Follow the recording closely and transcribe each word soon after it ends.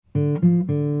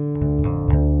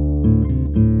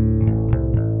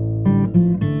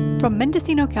From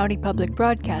Mendocino County Public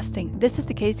Broadcasting, this is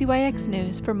the KZYX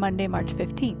News for Monday, March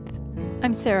 15th.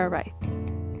 I'm Sarah Reith.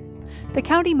 The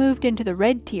county moved into the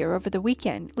red tier over the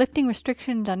weekend, lifting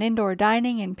restrictions on indoor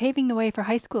dining and paving the way for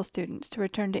high school students to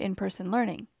return to in-person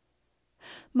learning.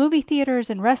 Movie theaters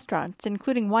and restaurants,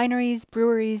 including wineries,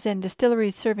 breweries, and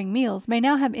distilleries serving meals, may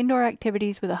now have indoor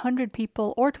activities with 100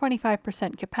 people or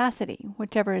 25% capacity,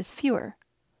 whichever is fewer.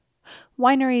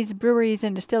 Wineries, breweries,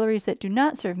 and distilleries that do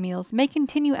not serve meals may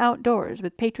continue outdoors,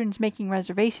 with patrons making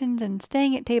reservations and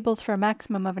staying at tables for a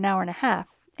maximum of an hour and a half,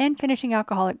 and finishing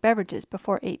alcoholic beverages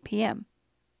before 8 p.m.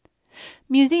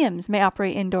 Museums may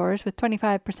operate indoors with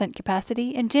 25%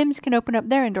 capacity, and gyms can open up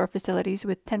their indoor facilities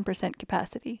with 10%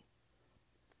 capacity.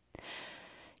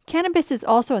 Cannabis is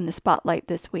also in the spotlight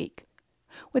this week.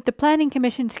 With the Planning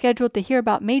Commission scheduled to hear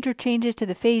about major changes to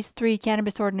the Phase 3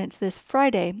 cannabis ordinance this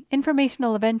Friday,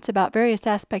 informational events about various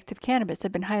aspects of cannabis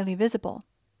have been highly visible.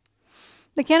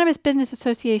 The Cannabis Business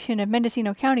Association of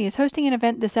Mendocino County is hosting an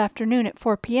event this afternoon at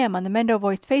 4 p.m. on the Mendo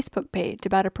Voice Facebook page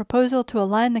about a proposal to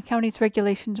align the county's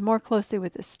regulations more closely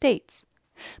with the state's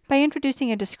by introducing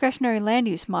a discretionary land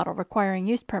use model requiring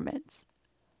use permits.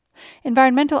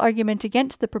 Environmental arguments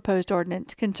against the proposed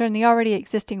ordinance concern the already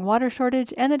existing water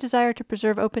shortage and the desire to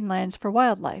preserve open lands for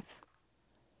wildlife.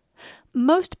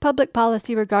 Most public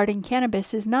policy regarding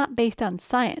cannabis is not based on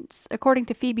science, according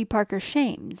to Phoebe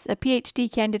Parker-Shames, a PhD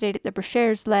candidate at the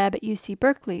Brashares Lab at UC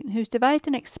Berkeley, who's devised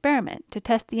an experiment to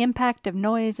test the impact of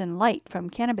noise and light from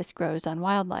cannabis grows on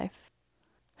wildlife.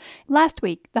 Last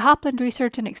week, the Hopland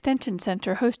Research and Extension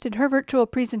Center hosted her virtual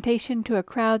presentation to a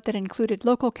crowd that included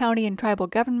local county and tribal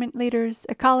government leaders,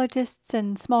 ecologists,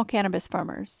 and small cannabis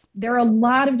farmers. There are a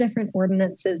lot of different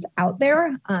ordinances out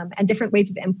there and different ways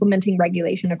of implementing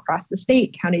regulation across the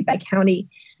state, county by county.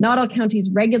 Not all counties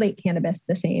regulate cannabis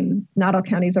the same. Not all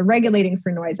counties are regulating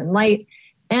for noise and light.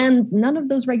 And none of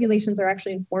those regulations are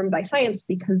actually informed by science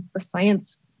because the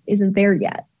science isn't there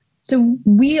yet. So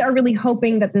we are really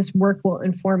hoping that this work will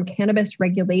inform cannabis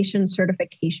regulation,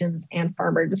 certifications, and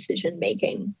farmer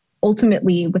decision-making,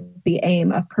 ultimately with the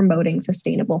aim of promoting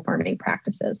sustainable farming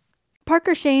practices.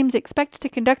 Parker-Shames expects to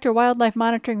conduct her wildlife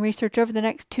monitoring research over the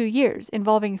next 2 years,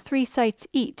 involving 3 sites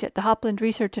each at the Hopland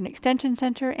Research and Extension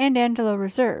Center and Angelo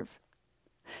Reserve.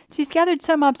 She's gathered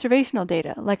some observational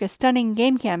data, like a stunning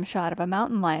game cam shot of a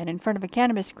mountain lion in front of a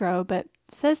cannabis grow, but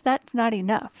says that's not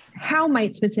enough. How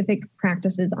might specific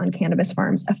practices on cannabis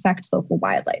farms affect local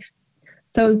wildlife?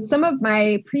 So some of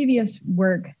my previous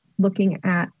work looking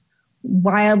at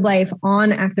wildlife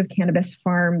on active cannabis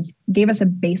farms gave us a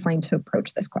baseline to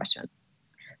approach this question.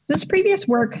 So this previous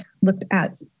work looked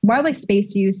at wildlife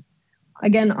space use,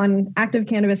 again, on active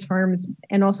cannabis farms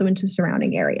and also into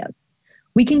surrounding areas.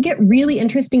 We can get really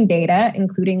interesting data,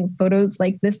 including photos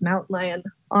like this mountain lion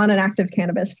on an active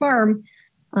cannabis farm.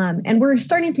 And we're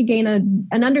starting to gain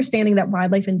an understanding that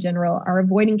wildlife in general are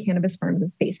avoiding cannabis farms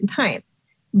in space and time.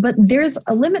 But there's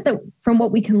a limit from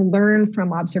what we can learn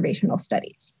from observational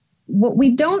studies. What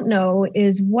we don't know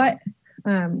is what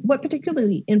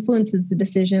particularly influences the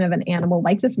decision of an animal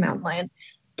like this mountain lion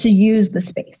to use the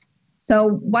space. So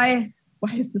why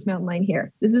is this mountain lion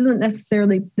here? This isn't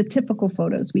necessarily the typical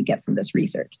photos we get from this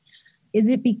research. Is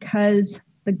it because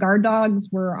the guard dogs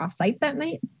were off-site that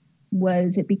night?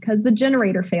 Was it because the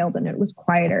generator failed and it was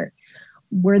quieter?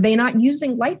 Were they not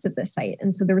using lights at this site?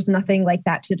 And so there was nothing like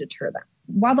that to deter them.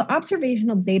 While the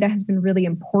observational data has been really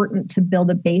important to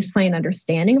build a baseline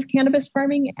understanding of cannabis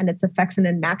farming and its effects in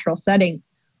a natural setting,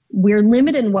 we're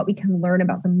limited in what we can learn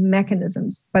about the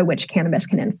mechanisms by which cannabis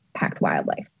can impact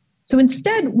wildlife. So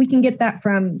instead, we can get that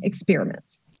from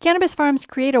experiments. Cannabis farms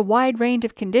create a wide range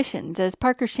of conditions, as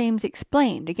Parker-Shames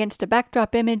explained, against a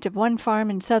backdrop image of one farm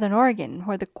in southern Oregon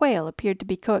where the quail appeared to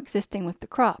be coexisting with the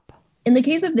crop. In the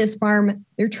case of this farm,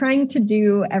 they're trying to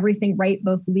do everything right,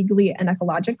 both legally and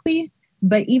ecologically.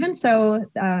 But even so,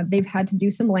 they've had to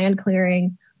do some land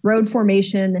clearing, road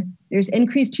formation. There's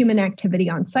increased human activity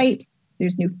on site.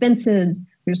 There's new fences.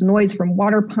 There's noise from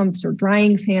water pumps or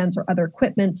drying fans or other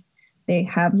equipment. They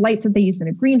have lights that they use in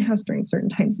a greenhouse during certain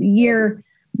times of the year.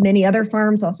 Many other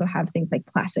farms also have things like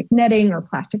plastic netting or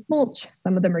plastic mulch.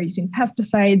 Some of them are using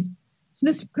pesticides. So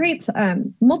this creates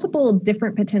multiple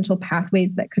different potential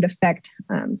pathways that could affect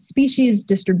species,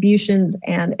 distributions,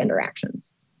 and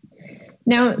interactions.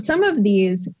 Now, some of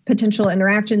these potential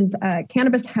interactions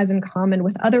cannabis has in common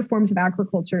with other forms of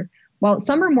agriculture, while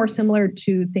some are more similar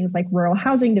to things like rural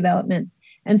housing development,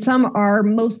 and some are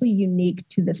mostly unique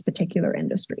to this particular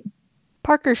industry.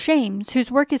 Parker-Shames,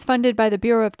 whose work is funded by the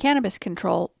Bureau of Cannabis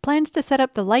Control, plans to set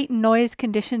up the light and noise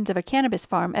conditions of a cannabis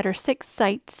farm at her 6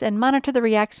 sites and monitor the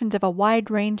reactions of a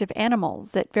wide range of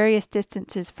animals at various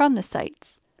distances from the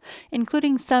sites.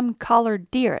 including some collared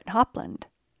deer at Hopland.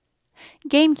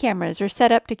 Game cameras are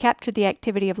set up to capture the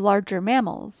activity of larger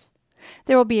mammals.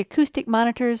 There will be acoustic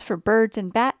monitors for birds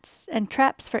and bats, and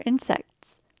traps for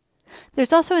insects.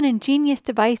 There's also an ingenious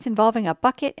device involving a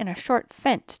bucket and a short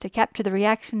fence to capture the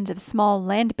reactions of small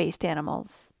land-based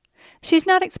animals. She's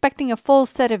not expecting a full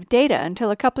set of data until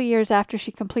a couple years after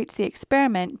she completes the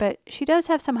experiment, but she does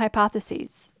have some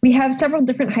hypotheses. We have several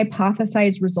different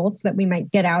hypothesized results that we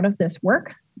might get out of this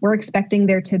work. We're expecting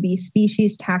there to be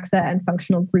species, taxa, and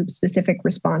functional group-specific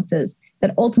responses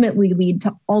that ultimately lead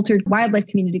to altered wildlife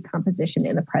community composition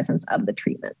in the presence of the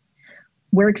treatment.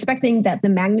 We're expecting that the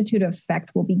magnitude of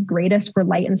effect will be greatest for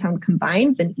light and sound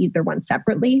combined than either one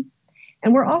separately.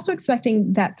 And we're also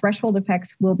expecting that threshold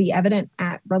effects will be evident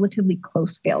at relatively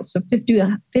close scales, so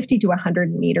 50 to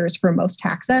 100 meters for most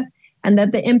taxa, and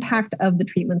that the impact of the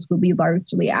treatments will be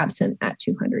largely absent at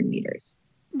 200 meters.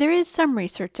 There is some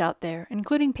research out there,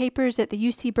 including papers at the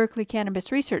UC Berkeley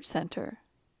Cannabis Research Center.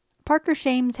 Parker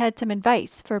Shames had some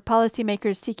advice for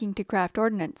policymakers seeking to craft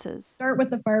ordinances. Start with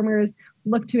the farmers,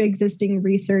 look to existing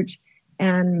research,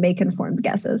 and make informed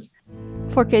guesses.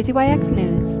 For KZYX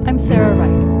News, I'm Sarah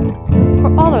Wright.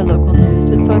 For all our local news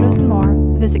with photos and more,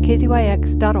 visit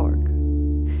kzyx.org.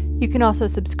 You can also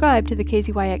subscribe to the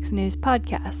KZYX News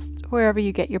podcast, wherever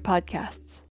you get your podcasts.